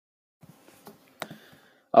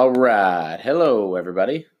All right. Hello,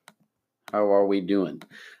 everybody. How are we doing?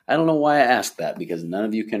 I don't know why I asked that because none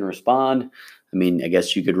of you can respond. I mean, I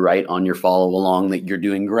guess you could write on your follow along that you're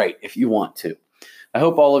doing great if you want to. I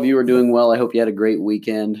hope all of you are doing well. I hope you had a great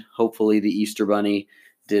weekend. Hopefully, the Easter Bunny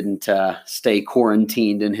didn't stay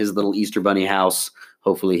quarantined in his little Easter Bunny house.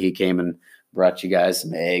 Hopefully, he came and brought you guys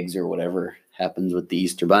some eggs or whatever happens with the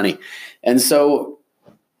Easter Bunny. And so,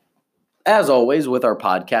 as always, with our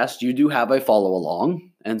podcast, you do have a follow along.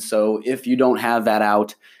 And so if you don't have that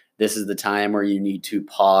out, this is the time where you need to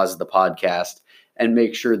pause the podcast and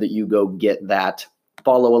make sure that you go get that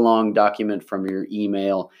follow along document from your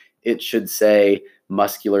email. It should say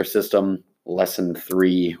Muscular System Lesson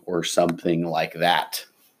 3 or something like that.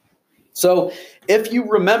 So if you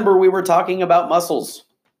remember, we were talking about muscles.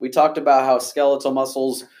 We talked about how skeletal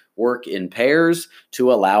muscles work in pairs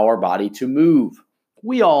to allow our body to move.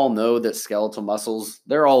 We all know that skeletal muscles,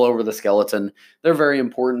 they're all over the skeleton. They're very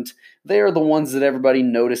important. They are the ones that everybody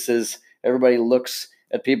notices. Everybody looks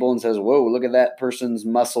at people and says, whoa, look at that person's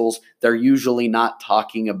muscles. They're usually not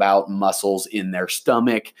talking about muscles in their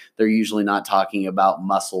stomach. They're usually not talking about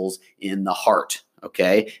muscles in the heart,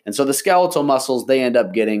 okay? And so the skeletal muscles, they end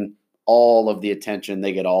up getting all of the attention.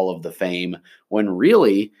 They get all of the fame when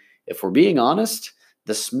really, if we're being honest,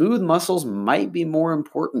 the smooth muscles might be more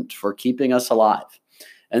important for keeping us alive.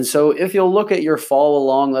 And so if you'll look at your follow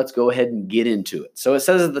along, let's go ahead and get into it. So it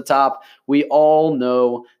says at the top, we all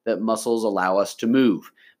know that muscles allow us to move.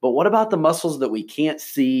 But what about the muscles that we can't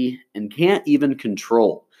see and can't even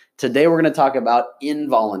control? Today we're going to talk about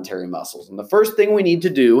involuntary muscles. And the first thing we need to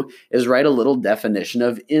do is write a little definition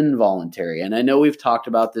of involuntary. And I know we've talked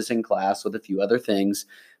about this in class with a few other things,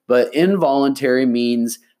 but involuntary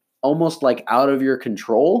means almost like out of your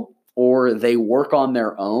control, or they work on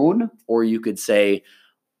their own, or you could say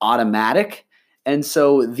automatic. And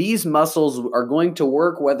so these muscles are going to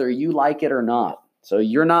work whether you like it or not. So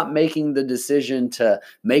you're not making the decision to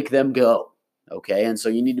make them go. Okay. And so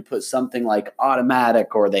you need to put something like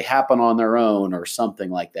automatic or they happen on their own or something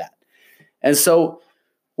like that. And so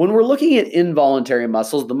when we're looking at involuntary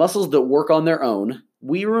muscles, the muscles that work on their own,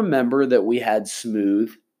 we remember that we had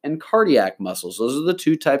smooth and cardiac muscles. Those are the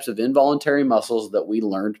two types of involuntary muscles that we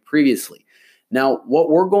learned previously. Now, what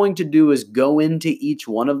we're going to do is go into each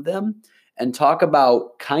one of them and talk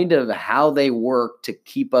about kind of how they work to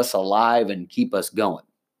keep us alive and keep us going,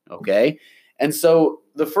 okay? And so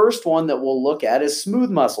the first one that we'll look at is smooth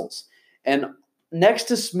muscles. And next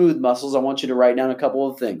to smooth muscles, I want you to write down a couple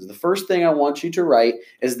of things. The first thing I want you to write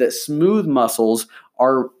is that smooth muscles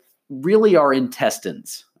are really our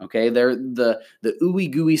intestines, okay? They're the ooey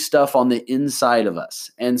gooey stuff on the inside of us.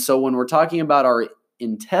 And so when we're talking about our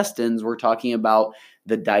intestines, we're talking about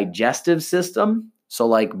the digestive system, so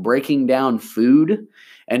like breaking down food,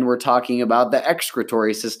 and we're talking about the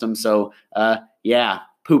excretory system, so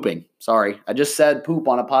pooping. Sorry, I just said poop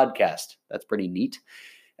on a podcast. That's pretty neat.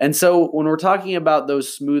 And so when we're talking about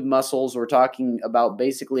those smooth muscles, we're talking about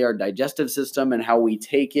basically our digestive system and how we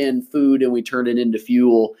take in food and we turn it into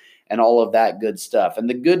fuel and all of that good stuff. And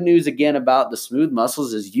the good news again about the smooth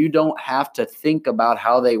muscles is you don't have to think about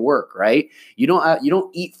how they work, right? You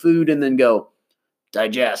don't eat food and then go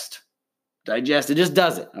digest. It just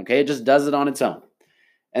does it, okay? It just does it on its own.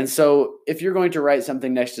 And so if you're going to write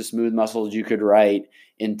something next to smooth muscles, you could write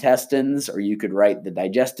intestines, or you could write the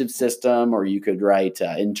digestive system, or you could write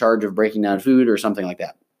in charge of breaking down food or something like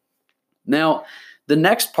that. Now, the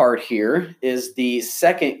next part here is the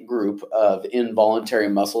second group of involuntary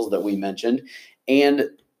muscles that we mentioned,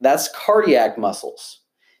 and that's cardiac muscles.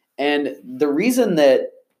 And the reason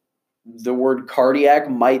that the word cardiac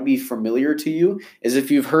might be familiar to you is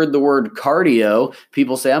if you've heard the word cardio,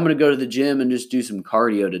 people say, I'm going to go to the gym and just do some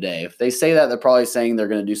cardio today. If they say that, they're probably saying they're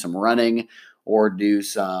going to do some running or do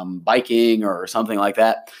some biking or something like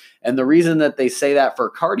that. And the reason that they say that for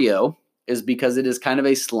cardio is because it is kind of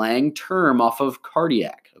a slang term off of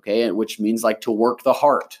cardiac, okay, which means like to work the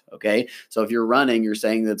heart, okay? So if you're running, you're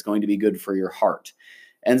saying that's going to be good for your heart.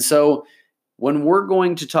 And so when we're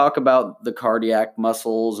going to talk about the cardiac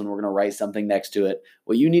muscles and we're going to write something next to it,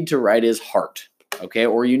 what you need to write is heart, okay?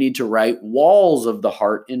 Or you need to write walls of the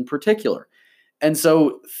heart in particular. And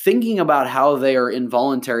so thinking about how they are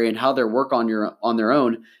involuntary and how they work on their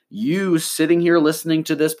own, you sitting here listening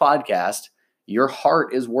to this podcast, your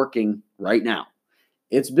heart is working right now.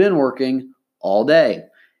 It's been working all day.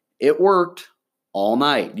 It worked all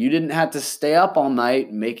night. You didn't have to stay up all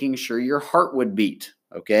night making sure your heart would beat,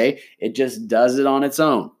 okay? It just does it on its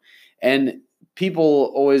own. And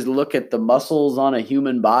people always look at the muscles on a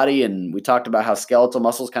human body, and we talked about how skeletal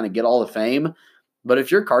muscles kind of get all the fame. But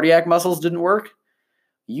if your cardiac muscles didn't work,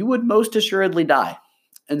 you would most assuredly die.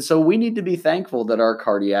 And so we need to be thankful that our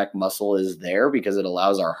cardiac muscle is there because it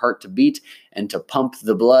allows our heart to beat and to pump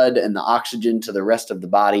the blood and the oxygen to the rest of the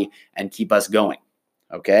body and keep us going.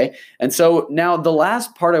 Okay. And so now the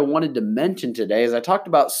last part I wanted to mention today is I talked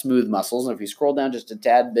about smooth muscles. And if you scroll down just a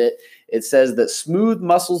tad bit, it says that smooth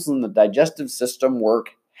muscles in the digestive system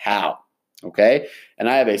work how? Okay. And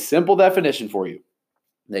I have a simple definition for you.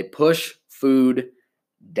 They push food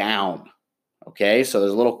down. Okay. So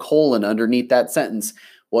there's a little colon underneath that sentence.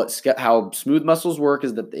 How smooth muscles work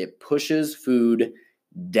is that it pushes food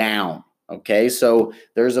down. Okay, so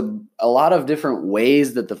there's a lot of different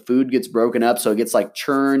ways that the food gets broken up. So it gets like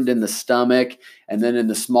churned in the stomach, and then in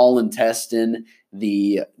the small intestine,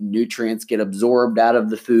 the nutrients get absorbed out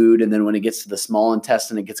of the food. And then when it gets to the small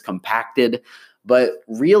intestine, it gets compacted. But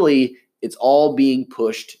really, it's all being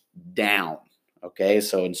pushed down. Okay,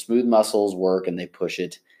 so in smooth muscles work and they push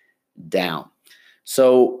it down.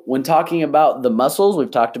 So when talking about the muscles,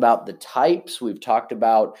 we've talked about the types, we've talked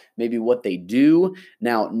about maybe what they do.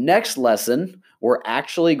 Now, next lesson, we're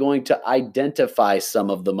actually going to identify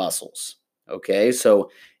some of the muscles. Okay,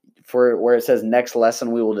 so for where it says next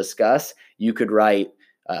lesson we will discuss, you could write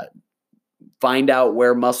find out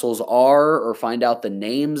where muscles are or find out the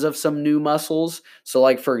names of some new muscles. So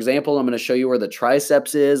like, for example, I'm going to show you where the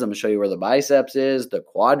triceps is. I'm going to show you where the biceps is, the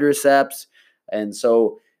quadriceps. And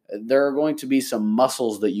so there are going to be some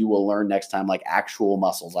muscles that you will learn next time, like actual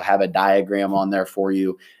muscles. I have a diagram on there for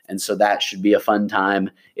you. And so that should be a fun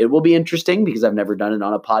time. It will be interesting because I've never done it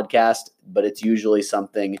on a podcast, but it's usually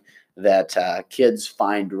something that kids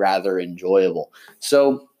find rather enjoyable.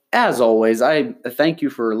 So as always, I thank you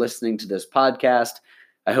for listening to this podcast.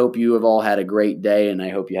 I hope you have all had a great day, and I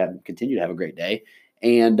hope you continue to have a great day.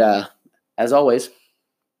 And as always,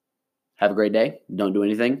 have a great day. Don't do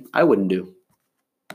anything I wouldn't do.